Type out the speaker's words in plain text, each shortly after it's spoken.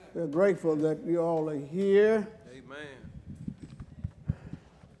We're grateful that you all are here. Amen.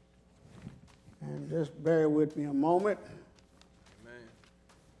 And just bear with me a moment. Amen.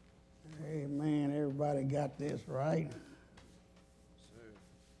 Amen. Everybody got this right. Sir.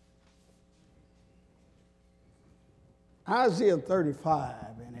 Isaiah 35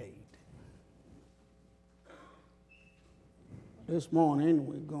 and 8. This morning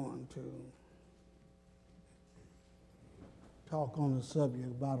we're going to talk on the subject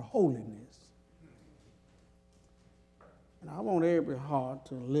about holiness. And I want every heart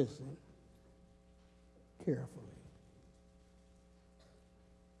to listen carefully.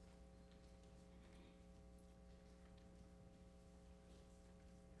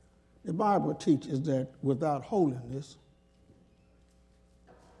 The Bible teaches that without holiness,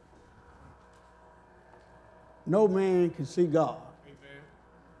 no man can see God. Amen.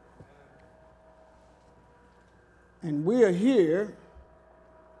 And we are here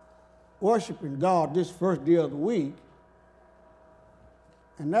worshiping God this first day of the week,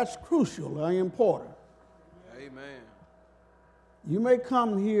 and that's crucial and important. Amen. You may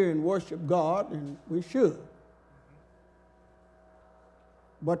come here and worship God, and we should.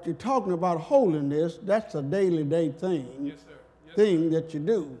 But you're talking about holiness, that's a daily thing, Yes, sir. Yes, thing that you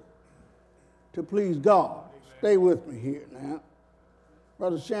do to please God. Amen. Stay with me here now.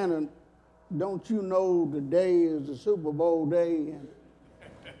 Brother Shannon, don't you know today is the Super Bowl day? And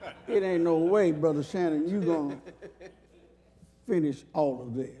it ain't no way, Brother Shannon, you're going to finish all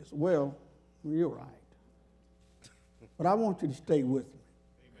of this. Well, you're right. But I want you to stay with me.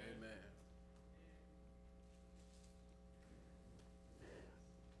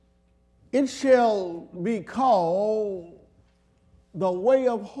 Amen. It shall be called the way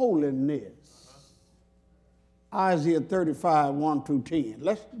of holiness. Isaiah 35, 1 through 10.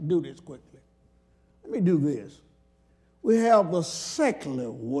 Let's do this quickly. Let me do this. We have the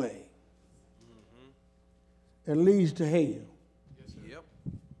secular way that leads to hell. Yes, sir. Yep.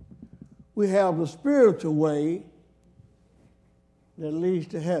 We have the spiritual way that leads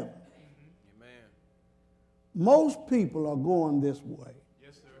to heaven. Amen. Most people are going this way.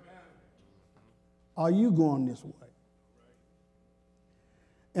 Yes, sir. Are you going this way?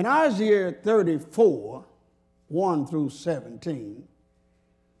 In Isaiah 34, 1 through 17,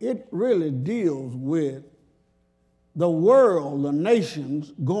 it really deals with the world, the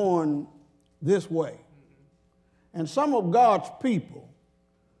nations going this way. And some of God's people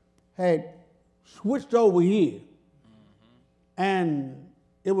had switched over here. And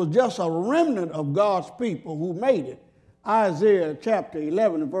it was just a remnant of God's people who made it. Isaiah chapter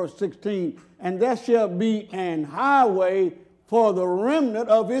 11 and verse 16, and there shall be an highway for the remnant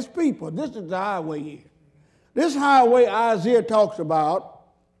of his people. This is the highway here. This highway Isaiah talked about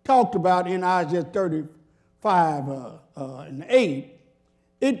in Isaiah 35 and 8,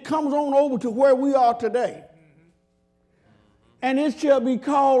 it comes on over to where we are today. And it shall be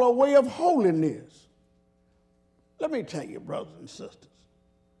called a way of holiness. Let me tell you, brothers and sisters,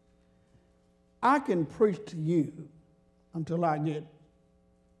 I can preach to you until I get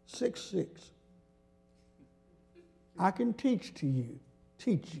 6'6". I can teach you.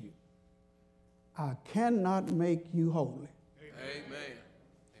 I cannot make you holy. Amen.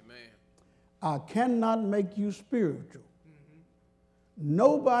 Amen. I cannot make you spiritual.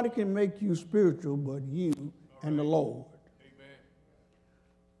 Nobody can make you spiritual but you and the Lord.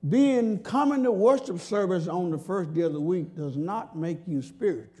 Coming to worship service on the first day of the week does not make you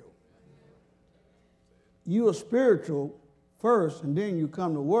spiritual. You are spiritual first, and then you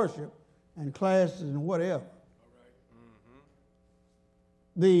come to worship and classes and whatever.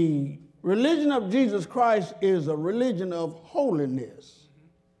 The religion of Jesus Christ is a religion of holiness.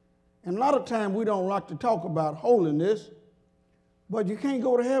 And a lot of times we don't like to talk about holiness, but you can't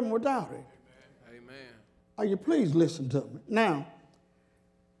go to heaven without it. Amen. Are you please listen to me? Now,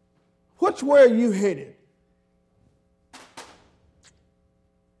 which way are you headed?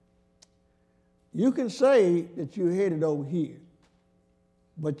 You can say that you're headed over here,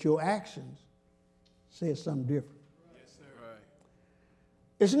 but your actions say something different. Yes, sir. Right.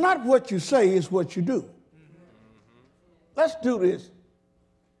 It's not what you say, it's what you do. Let's do this.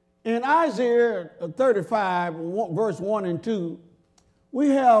 In Isaiah 35, verse 1 and 2, we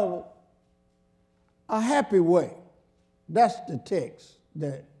have a happy way. That's the text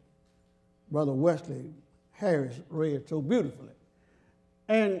that Brother Wesley Harris read so beautifully.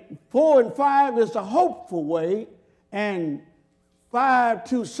 And 4 and 5 is a hopeful way, and 5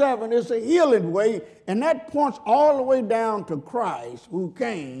 to 7 is a healing way, and that points all the way down to Christ, who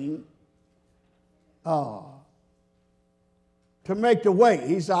came to make the way.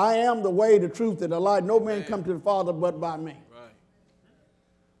 He said, I am the way, the truth, and the light. No man come to the Father but by me. Right.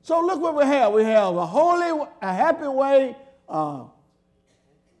 So look what we have. We have a holy, a happy way, a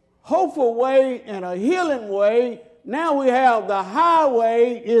hopeful way, and a healing way. Now we have the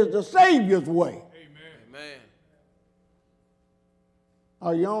highway is the Savior's way. Amen.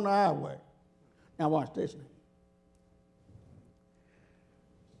 Are you on the highway? Now watch this.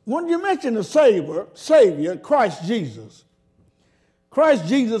 When you mention the Savior, Christ Jesus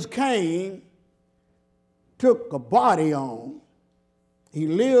came, took a body on. He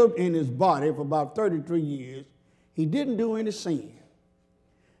lived in his body for about 33 years. He didn't do any sin.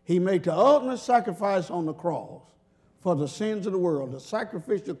 He made the ultimate sacrifice on the cross for the sins of the world, the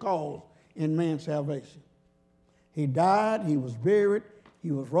sacrificial cause in man's salvation. He died, he was buried,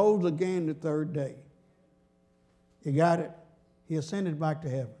 he was rose again the third day. You got it? He ascended back to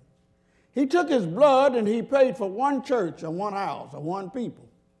heaven. He took his blood and he paid for one church or one house or one people.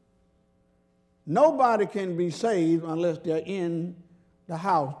 Nobody can be saved unless they're in the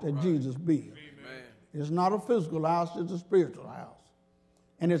house that Jesus built. Amen. It's not a physical house, it's a spiritual house.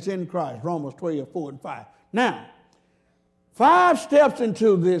 And it's in Christ, Romans 12, 4 and 5. Now, 5 steps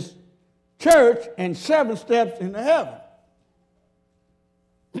into this church and 7 steps into heaven.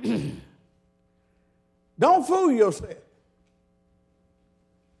 Don't fool yourself.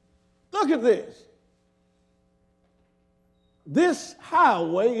 Look at this. This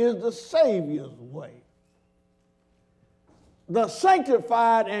highway is the Savior's way, the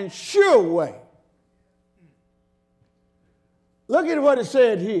sanctified and sure way. Look at what it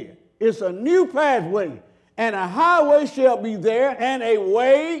said here. It's a new pathway, and a highway shall be there, and a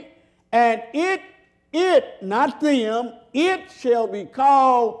way, and it, not them, it shall be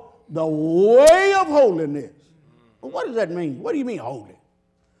called the way of holiness. Well, what does that mean? What do you mean holy?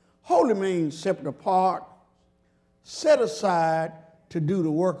 Holy means separate apart, set aside to do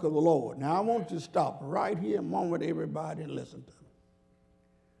the work of the Lord. Now, I want you to stop right here a moment, everybody, and listen to me.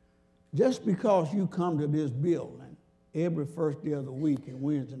 Just because you come to this building every first day of the week and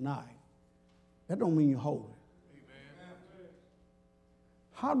Wednesday night, that don't mean you're holy. Amen.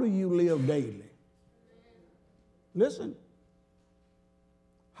 How do you live daily? Listen.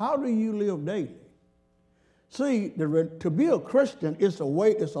 How do you live daily? See, to be a Christian is a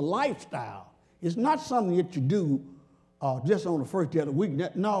way, it's a lifestyle. It's not something that you do just on the first day of the week.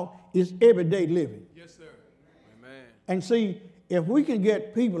 No, it's everyday living. Yes, sir. Amen. And see, if we can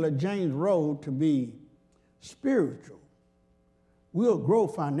get people at James Road to be spiritual, we'll grow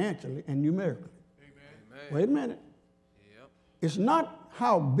financially and numerically. Amen. Wait a minute. Yep. It's not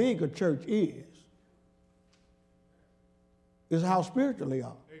how big a church is. It's how spiritual they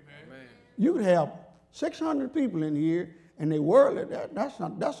are. Amen. You could have 600 people in here, and they worldly.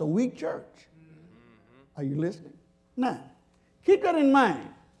 That's a weak church. Mm-hmm. Are you listening? Now, keep that in mind.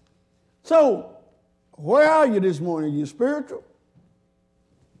 So, where are you this morning? Are you spiritual?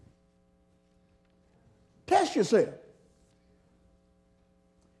 Test yourself.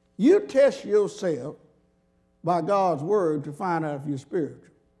 You test yourself by God's word to find out if you're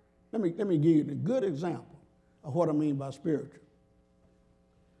spiritual. Let me give you a good example of what I mean by spiritual.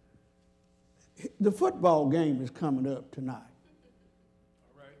 The football game is coming up tonight.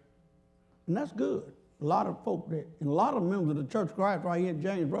 All right. And that's good. A lot of folk there, and a lot of members of the Church of Christ right here at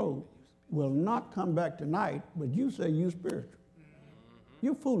James Road will not come back tonight, but you say you're spiritual. Mm-hmm.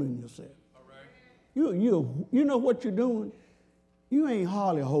 You're fooling yourself. All right. You know what you're doing? You ain't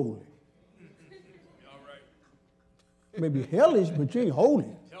hardly holy. All right. Maybe hellish, but you ain't holy.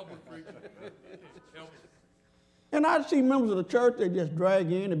 Help us, preacher. Help us. And I see members of the church, they just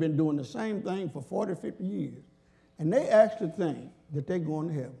drag in, they've been doing the same thing for 40, 50 years. And they actually think that they're going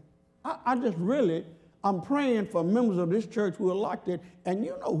to heaven. I'm praying for members of this church who are like that, and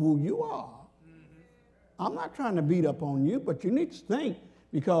you know who you are. Mm-hmm. I'm not trying to beat up on you, but you need to think,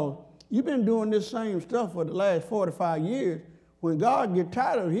 because you've been doing this same stuff for the last 45 years. When God gets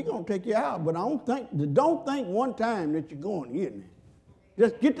tired of it, he's going to take you out. But don't think one time that you're going, isn't it?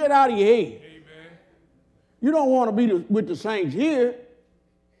 Just get that out of your head. Amen. You don't want to be with the saints here.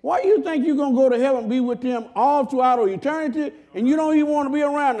 Why do you think you're going to go to heaven and be with them all throughout eternity, and you don't even want to be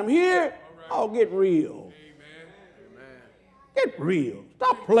around them here? Right. Oh, get real. Amen. Get real.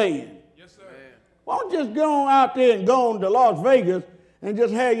 Stop playing. Yes, sir. Why don't you just go on out there and go on to Las Vegas and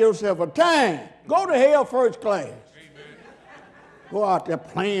just have yourself a time? Go to hell first class. Amen. Go out there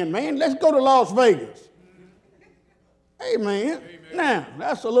playing, man. Let's go to Las Vegas. Amen. Amen. Now,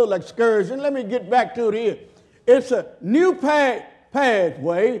 that's a little excursion. Let me get back to it here. It's a new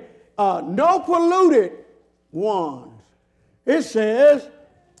pathway, no polluted ones. It says,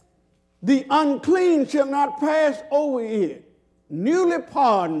 the unclean shall not pass over it, newly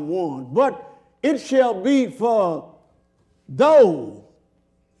pardoned ones, but it shall be for those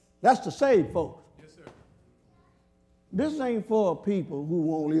That's the saved folks. Yes, sir. This ain't for people who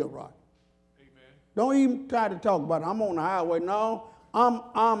won't live right. Amen. Don't even try to talk about it. I'm on the highway. No, I'm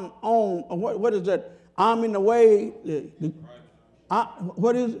on, what is that? I'm in the way.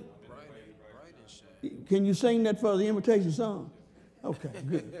 What is it? Can you sing that for the invitation song? Okay,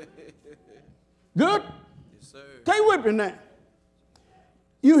 good. Good? Yes, sir. Stay with me now.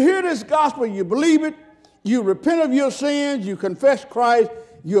 You hear this gospel, you believe it, you repent of your sins, you confess Christ,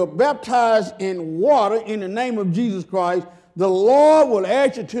 you're baptized in water in the name of Jesus Christ. The Lord will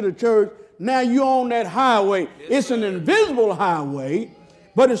add you to the church. Now you're on that highway. It's an invisible highway,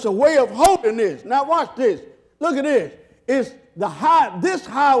 but it's a way of holiness. Now watch this. Look at this. This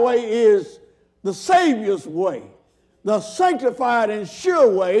highway is the Savior's way, the sanctified and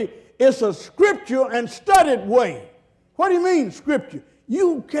sure way. It's a scripture and studied way. What do you mean scripture?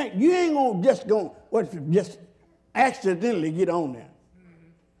 You ain't just accidentally get on there.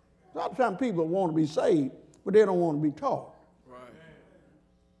 Sometimes people want to be saved, but they don't want to be taught. Right.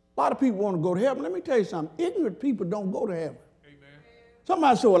 A lot of people want to go to heaven. Let me tell you something. Ignorant people don't go to heaven. Amen.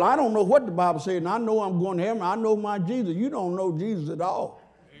 Somebody said, well, I don't know what the Bible says, and I know I'm going to heaven. I know my Jesus. You don't know Jesus at all.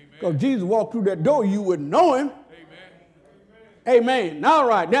 Because Jesus walked through that door, you wouldn't know him. Amen. All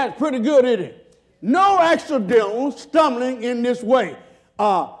right, that's pretty good, isn't it? No accidental stumbling in this way.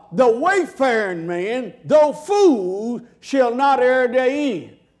 The wayfaring man, though fools, shall not err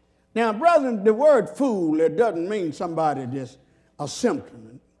therein. Now, brethren, the word fool, it doesn't mean somebody that's a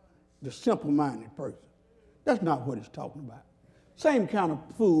symptom, the simple-minded person. That's not what it's talking about. Same kind of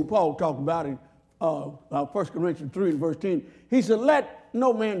fool Paul talked about in 1 Corinthians 3 and verse 10. He said, let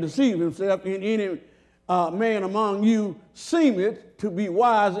no man deceive himself. In any man among you seemeth to be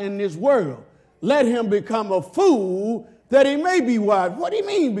wise in this world. Let him become a fool that he may be wise. What do you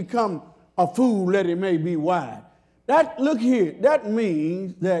mean become a fool that he may be wise? Look here, that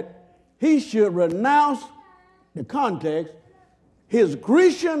means that he should renounce, the context, his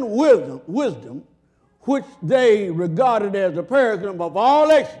Grecian wisdom, which they regarded as the paradigm of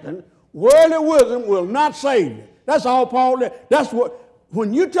all excellence. Worldly wisdom will not save you. That's all Paul did. That's what,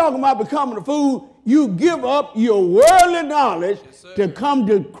 when you're talking about becoming a fool, you give up your worldly knowledge to come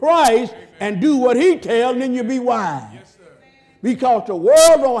to Christ and do what he tells, and then you'll be wise. Yes, sir. Because the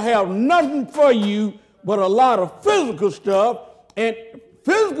world don't have nothing for you but a lot of physical stuff, and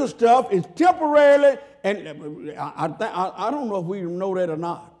physical stuff is temporarily, and I don't know if we know that or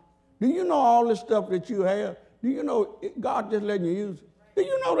not. Do you know all this stuff that you have? Do you know God just letting you use it? Do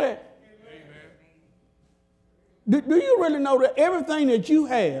you know that? Do you really know that everything that you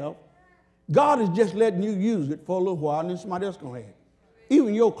have, God is just letting you use it for a little while, and then somebody else going to have it?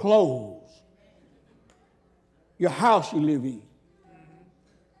 Even your clothes, your house you live in.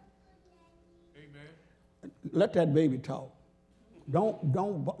 Amen. Let that baby talk.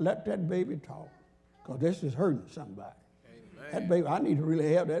 Don't let that baby talk, because this is hurting somebody. Amen. That baby, I need to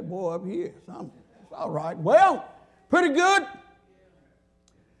really have that boy up here. It's all right. Well, pretty good.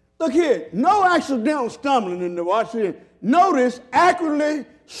 Look here, no accidental stumbling in the watch here. Notice accurately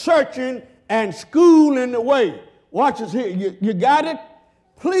searching and schooling the way. Watch this here. You got it?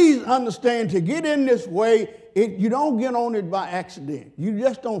 Please understand, to get in this way, you don't get on it by accident. You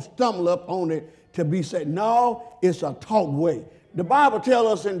just don't stumble up on it to be said. No, it's a taught way. The Bible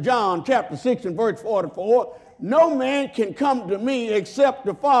tells us in John chapter 6 and verse 44, no man can come to me except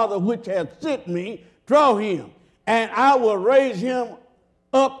the Father which hath sent me draw him, and I will raise him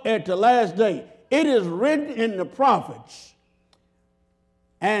up at the last day. It is written in the prophets,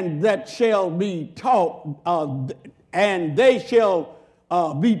 and that shall be taught, and they shall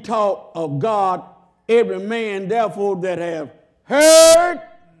be taught of God. Every man, therefore, that have heard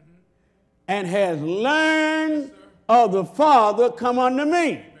and has learned of the Father come unto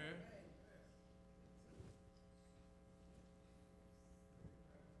me.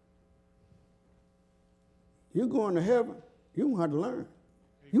 You're going to heaven, you're going to have to learn.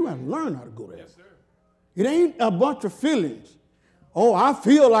 You have to learn how to go there. Yes, sir. It ain't a bunch of feelings. Oh, I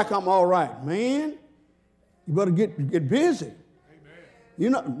feel like I'm all right. Man, you better get busy. Amen. You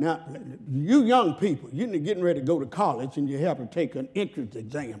know, now, you young people, you're getting ready to go to college and you have to take an entrance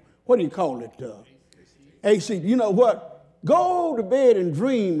exam. What do you call it? AC. You know what? Go to bed and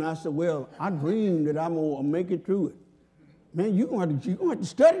dream. I said, well, I dream that I'm going to make it through it. Man, you're going to have to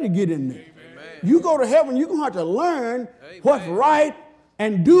study to get in there. Amen. You go to heaven, you're going to have to learn what's right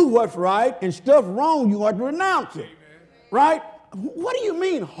and do what's right, and stuff wrong, you have to renounce it. Right? What do you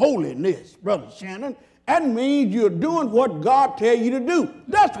mean holiness, Brother Shannon? That means you're doing what God tells you to do.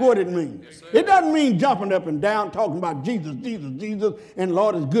 That's what it means. Yes, It doesn't mean jumping up and down talking about Jesus, Jesus, Jesus, and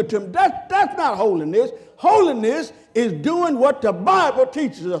Lord is good to him. That's not holiness. Holiness is doing what the Bible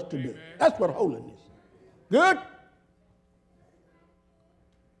teaches us to do. That's what holiness is. Good?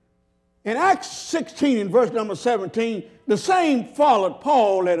 In Acts 16 and verse number 17, the same followed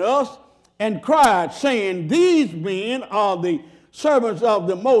Paul at us and cried, saying, these men are the servants of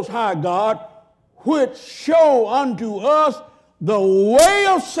the Most High God, which show unto us the way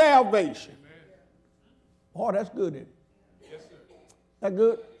of salvation. Oh, that's good, isn't it? Yes, sir. That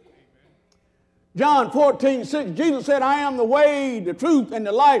good? John 14:6, Jesus said, I am the way, the truth, and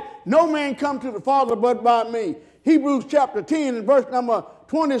the life. No man come to the Father but by me. Hebrews chapter 10 and verse number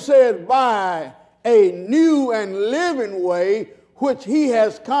 20 says, by a new and living way, which he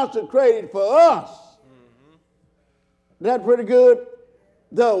has consecrated for us. That pretty good?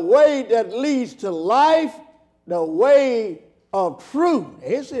 The way that leads to life, the way of truth.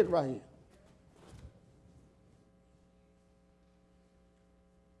 It's it right here.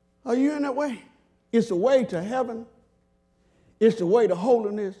 Are you in that way? It's the way to heaven. It's the way to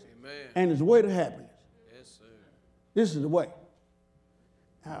holiness. Amen. And it's the way to happiness. Yes, sir. This is the way.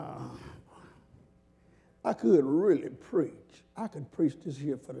 I could really preach. I could preach this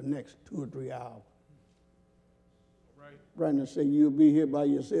here for the next 2 or 3 hours. Right. Right now say you'll be here by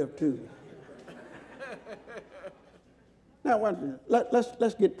yourself too. Now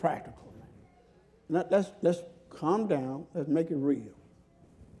let's get practical. Let's calm down. Let's make it real.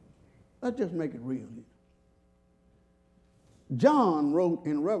 Let's just make it real. John wrote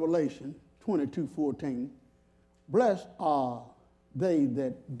in Revelation 22:14, blessed are they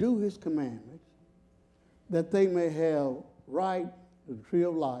that do his commandments, that they may have right to the tree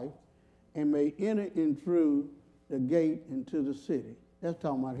of life and may enter in through the gate into the city. That's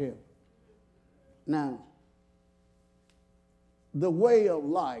talking about heaven. Now, the way of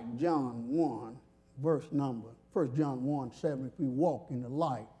life, John 1, verse number, 1 John 1:7, if we walk in the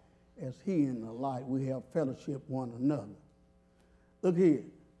light as he in the light, we have fellowship one another. Look here,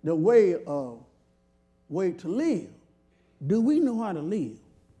 the way to live. Do we know how to live?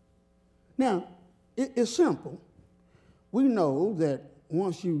 Now, it's simple. We know that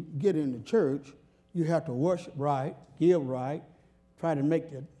once you get into church, you have to worship right, give right, try to make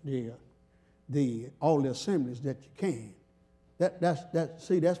all the assemblies that you can.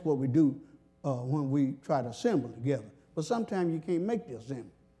 That's what we do when we try to assemble together. But sometimes you can't make the assembly.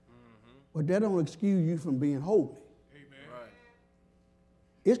 Mm-hmm. But that don't excuse you from being holy. Amen. Right.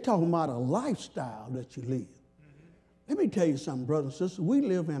 It's talking about a lifestyle that you live. Let me tell you something, brothers and sisters. We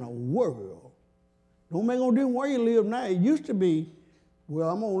live in a world. Don't make no difference where you live now. It used to be, well,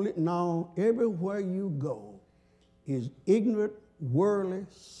 I'm going to live. No, everywhere you go is ignorant, worldly,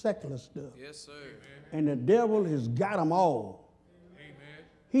 secular stuff. Yes, sir. And the devil has got them all. Amen.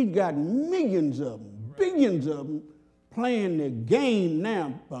 He's got millions of them, billions of them playing the game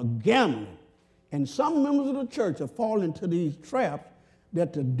now for gambling. And some members of the church are falling into these traps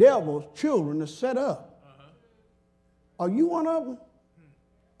that the devil's children have set up. Are you one of them?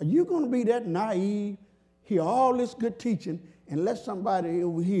 Are you going to be that naive, hear all this good teaching, and let somebody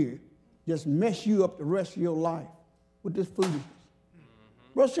over here just mess you up the rest of your life with this foolishness?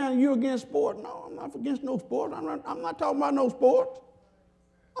 Brother Shannon, you against sport? No, I'm not against no sport. I'm not talking about no sports.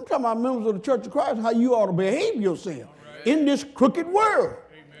 I'm talking about members of the Church of Christ, how you ought to behave yourself in this crooked world.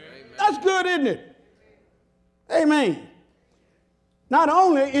 Amen. That's good, isn't it? Amen. Not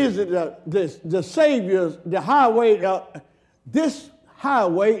only is it the Savior's, the highway, this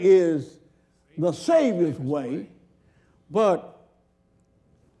highway is the Savior's way, but,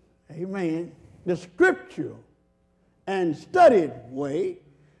 amen, the scriptural and studied way.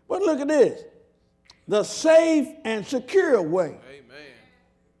 But look at this, the safe and secure way. Amen.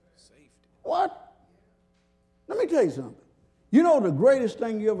 Safety. What? Let me tell you something. You know the greatest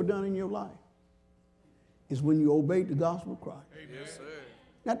thing you ever done in your life is when you obeyed the gospel of Christ. Amen. Yes, sir.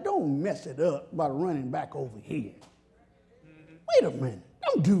 Now, don't mess it up by running back over here. Wait a minute.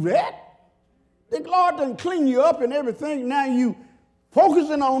 Don't do that. The Lord done clean you up and everything. Now you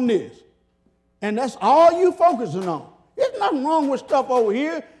focusing on this. And that's all you focusing on. There's nothing wrong with stuff over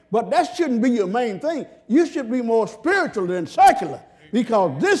here, but that shouldn't be your main thing. You should be more spiritual than secular,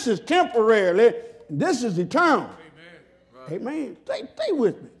 because this is temporary. This is eternal. Amen. Right. Amen. Stay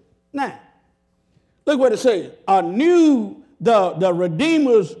with me. Now, look what it says. The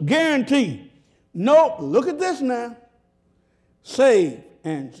Redeemer's guarantee. No, look at this now. Safe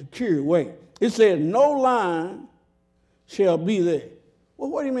and secure way. It says, no line shall be there. Well,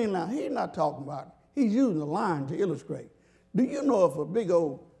 what do you mean line? He's not talking about it. He's using the line to illustrate. Do you know if a big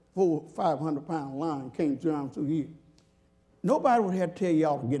old 500-pound lion came down through here, nobody would have to tell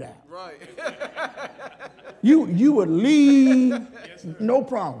y'all to get out. Right. You would leave, no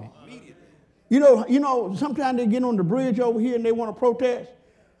problem. You know, sometimes they get on the bridge over here and they want to protest.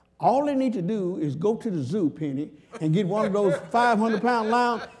 All they need to do is go to the zoo, Penny, and get one of those 500-pound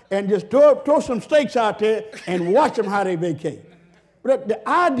lions and just throw some steaks out there and watch them how they vacate. But the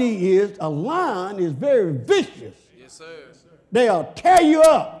idea is a lion is very vicious. Yes, sir. They'll tear you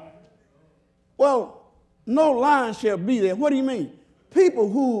up. Well, no lion shall be there. What do you mean? People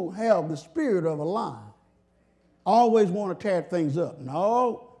who have the spirit of a lion always want to tear things up.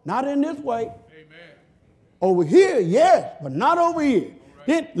 No, not in this way. Amen. Over here, yes, but not over here. Right.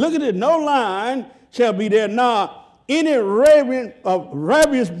 Then look at it. No lion shall be there. Now, any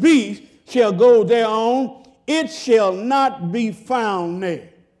ravenous beast shall go thereon. It shall not be found there.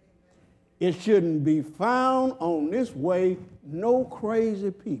 It shouldn't be found on this way. No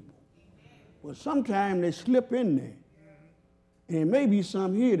crazy people. Well, sometimes they slip in there. And there may be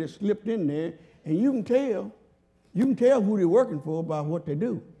some here that slipped in there, and you can tell who they're working for by what they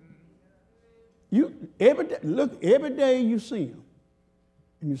do. Every day you see them,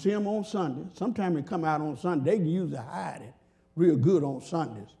 and you see them on Sunday. Sometimes they come out on Sunday. They can usually hide it real good on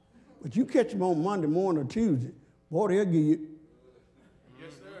Sundays. But you catch them on Monday morning or Tuesday, boy, they'll give you.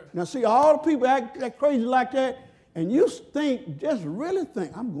 Yes, sir. Now, see, all the people act crazy like that, and you just really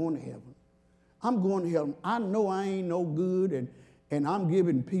think, I'm going to heaven. I'm going to heaven. I know I ain't no good, and I'm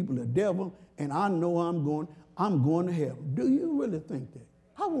giving people the devil, and I know I'm going to heaven. Do you really think that?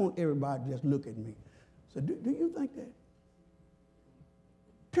 I want everybody to just look at me. So do you think that?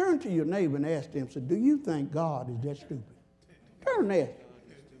 Turn to your neighbor and ask them, do you think God is that stupid? Turn and ask them.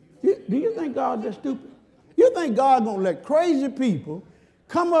 Do you think God is that stupid? You think God going to let crazy people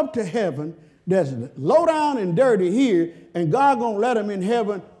come up to heaven that's low down and dirty here, and God going to let them in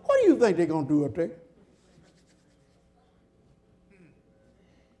heaven? What do you think they're going to do up there?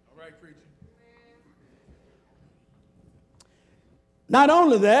 All right, preacher. Not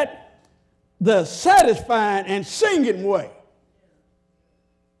only that, the satisfying and singing way.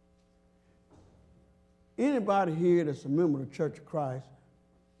 Anybody here that's a member of the Church of Christ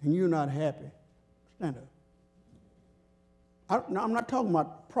and you're not happy, stand up. I'm not talking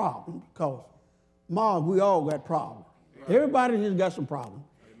about problems, because, Mom, we all got problems. Right. Everybody here's got some problems.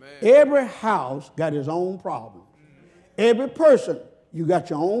 Amen. Every house got his own problem. Every person, you got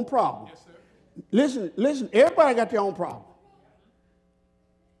your own problem. Yes, sir. Listen, everybody got their own problem.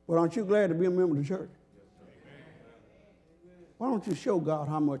 But aren't you glad to be a member of the church? Amen. Why don't you show God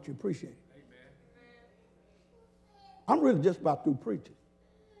how much you appreciate it? I'm really just about through preaching,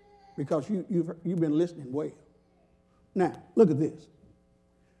 because you've been listening well. Now, look at this.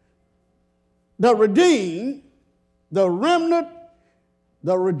 The redeemed, the remnant,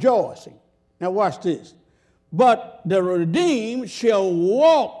 the rejoicing. Now watch this. But the redeemed shall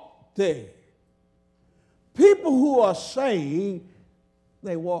walk there. People who are saved,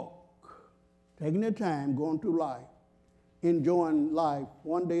 they walk, taking their time, going through life, enjoying life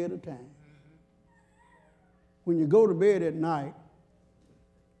one day at a time. When you go to bed at night,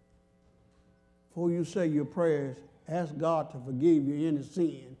 before you say your prayers, ask God to forgive you any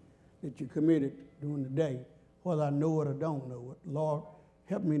sin that you committed during the day, whether I know it or don't know it. Lord,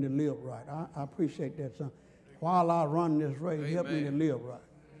 help me to live right. I appreciate that, son. While I run this race, Amen. Help me to live right.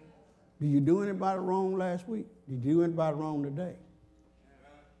 Did you do anybody wrong last week? Did you do anybody wrong today?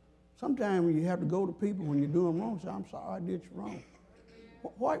 Sometimes you have to go to people when you're doing wrong and say, I'm sorry, I did you wrong.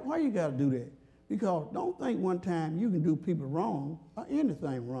 Why you got to do that? Because don't think one time you can do people wrong or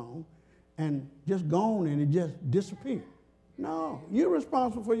anything wrong and just go on and it just disappear. No, you're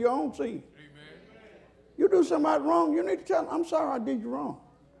responsible for your own sin. Amen. You do somebody wrong, you need to tell them, I'm sorry I did you wrong.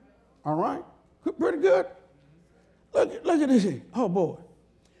 All right? Pretty good? Look at this here. Oh, boy.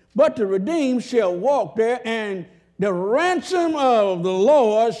 But the redeemed shall walk there, and the ransom of the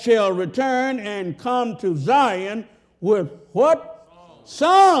Lord shall return and come to Zion with what?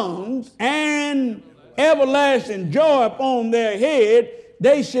 Songs and everlasting joy upon their head.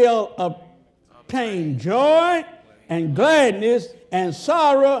 They shall obtain joy and gladness, and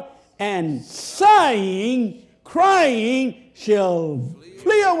sorrow and sighing, crying shall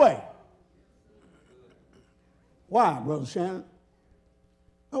flee away. Why, Brother Shannon?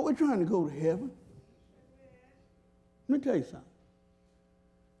 Oh, we're trying to go to heaven. Let me tell you something.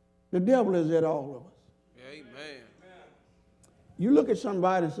 The devil is at all of us. Amen. You look at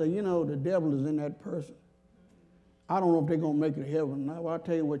somebody and say, you know, the devil is in that person. I don't know if they're going to make it to heaven. Now, I'll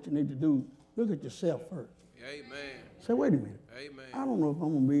tell you what you need to do. Look at yourself first. Amen. Say, wait a minute. Amen. I don't know if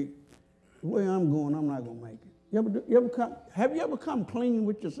I'm going to be, the way I'm going, I'm not going to make it. Have you ever come clean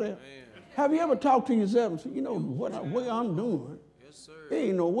with yourself? Have you ever talked to yourself and said, you know, what way I'm doing, there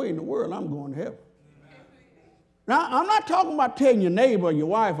ain't no way in the world I'm going to heaven. Now, I'm not talking about telling your neighbor or your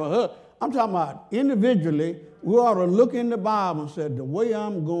wife or her. I'm talking about individually, we ought to look in the Bible and say, the way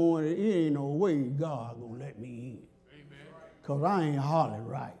I'm going, it ain't no way God going to let me in. Because I ain't hardly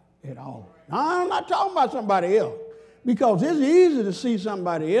right at all. Now, I'm not talking about somebody else. Because it's easy to see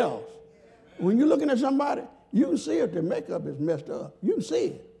somebody else. When you're looking at somebody, you can see if their makeup is messed up. You can see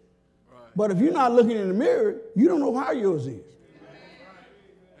it. Right. But if you're not looking in the mirror, you don't know how yours is.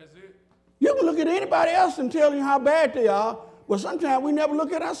 That's it. You can look at anybody else and tell you how bad they are, but sometimes we never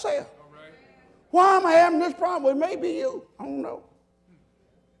look at ourselves. Right. Why am I having this problem? Well, it may be you. I don't know.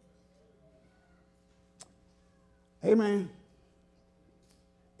 Amen.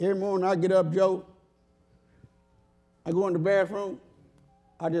 Every morning I get up, Joe, I go in the bathroom.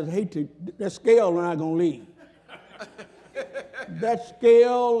 I just hate to, that scale not going to leave. That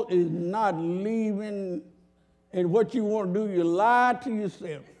scale is not leaving. And what you want to do, you lie to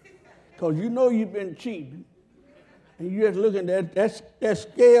yourself. Because you know you've been cheating. And you just looking at that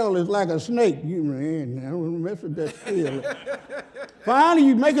scale is like a snake. You man, I don't mess with that scale. Finally,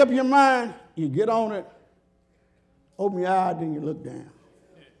 you make up your mind, you get on it, open your eyes, then you look down.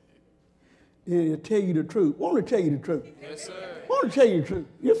 Then it'll tell you the truth. Won't it tell you the truth? Yes, sir. Won't it tell you the truth?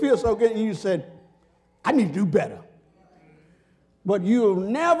 You feel so good and you said, I need to do better. But you'll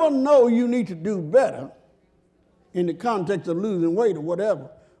never know you need to do better in the context of losing weight or whatever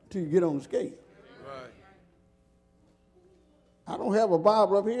until you get on the scale. Right. I don't have a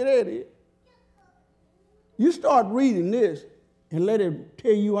Bible up here. There it is. You start reading this and let it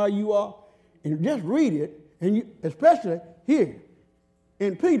tell you how you are, and just read it, and you, especially here,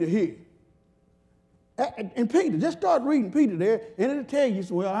 in Peter here. And Peter, just start reading Peter there, and it'll tell you,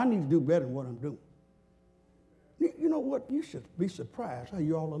 well, I need to do better than what I'm doing. You know what? You should be surprised how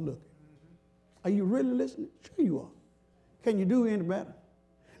you all are looking. Are you really listening? Sure you are. Can you do any better?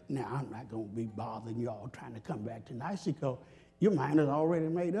 Now, I'm not going to be bothering you all trying to come back tonight because your mind is already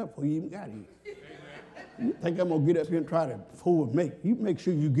made up before you even got here. You think I'm going to get up here and try to forward make? You make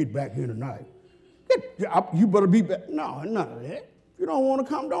sure you get back here tonight. You better be back. No, none of that. If you don't want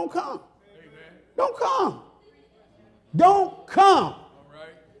to come, don't come. Don't come. Don't come. All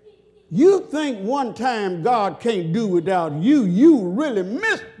right. You think one time God can't do without you, you really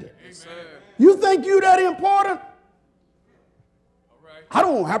missed it. Yes, you think you that important? All right.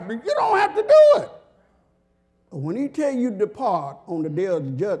 You don't have to do it. But when he tell you depart on the day of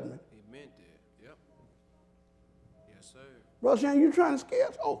the judgment. He meant it. Yep. Yes, sir. Brother Shane, you trying to scare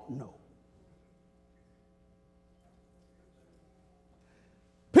us? Oh, no.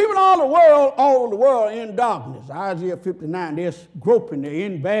 People all over the world are in darkness. Isaiah 59, they're groping, they're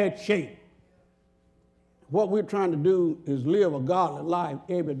in bad shape. What we're trying to do is live a godly life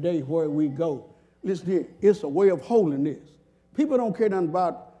every day where we go. Listen here, it's a way of holiness. People don't care nothing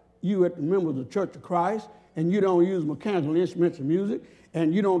about you at the members of the Church of Christ, and you don't use mechanical instruments of music,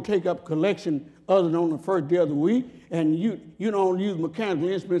 and you don't take up collection other than on the first day of the week, and you don't use mechanical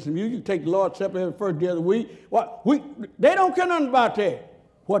instruments of music. You take the Lord's Supper every first day of the week. They don't care nothing about that.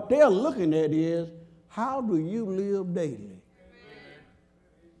 What they're looking at is, how do you live daily?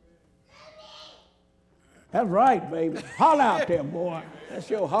 That's right, baby. Holler out there, boy. That's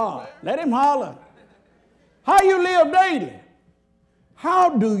your holler. Let him holler. How you live daily? How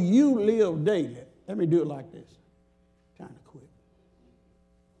do you live daily? Let me do it like this. Trying to quit.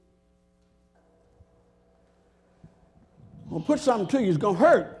 I'm going to put something to you. It's going to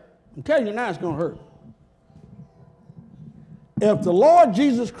hurt. I'm telling you now it's going to hurt. If the Lord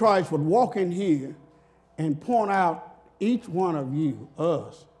Jesus Christ would walk in here and point out each one of you,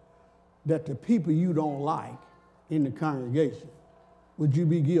 us, that the people you don't like in the congregation, would you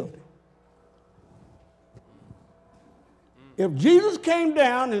be guilty? If Jesus came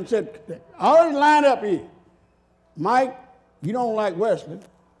down and said, already lined up here, Mike, you don't like Wesley.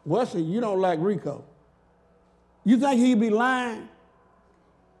 Wesley, you don't like Rico. You think he'd be lying?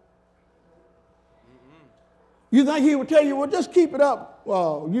 You think he would tell you, well, just keep it up,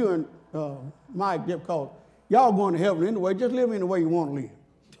 you and Mike, because y'all going to heaven anyway. Just live in the way you want to live.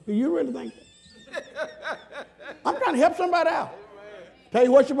 Do you really think that? I'm trying to help somebody out. Tell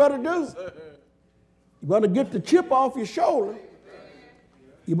you what you better do. You better get the chip off your shoulder.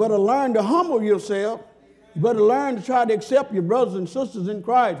 You better learn to humble yourself. You better learn to try to accept your brothers and sisters in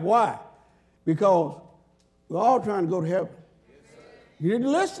Christ. Why? Because we're all trying to go to heaven. You need to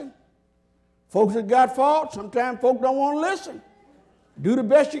listen. Folks that got faults, sometimes folks don't want to listen. Do the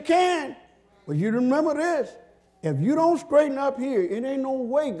best you can. But you remember this. If you don't straighten up here, it ain't no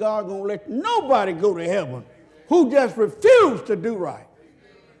way God going to let nobody go to heaven who just refuse to do right.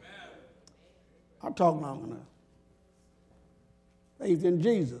 I'll talk long enough. Faith in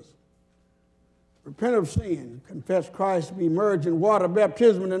Jesus. Repent of sin. Confess Christ to be immersed in water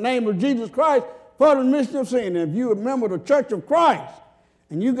baptism in the name of Jesus Christ for the remission of sin. And if you remember the Church of Christ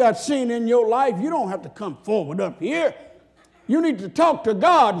and you got sin in your life, you don't have to come forward up here. You need to talk to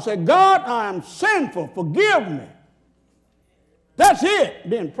God and say, God, I am sinful. Forgive me. That's it.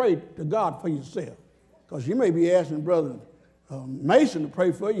 Then pray to God for yourself. Because you may be asking Brother Mason to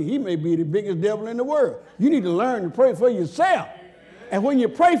pray for you. He may be the biggest devil in the world. You need to learn to pray for yourself. And when you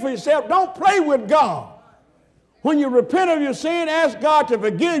pray for yourself, don't play with God. When you repent of your sin, ask God to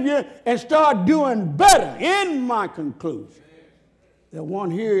forgive you and start doing better. In my conclusion, that one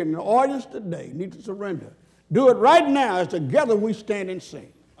here in the audience today needs to surrender. Do it right now as together we stand and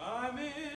sing. I'm in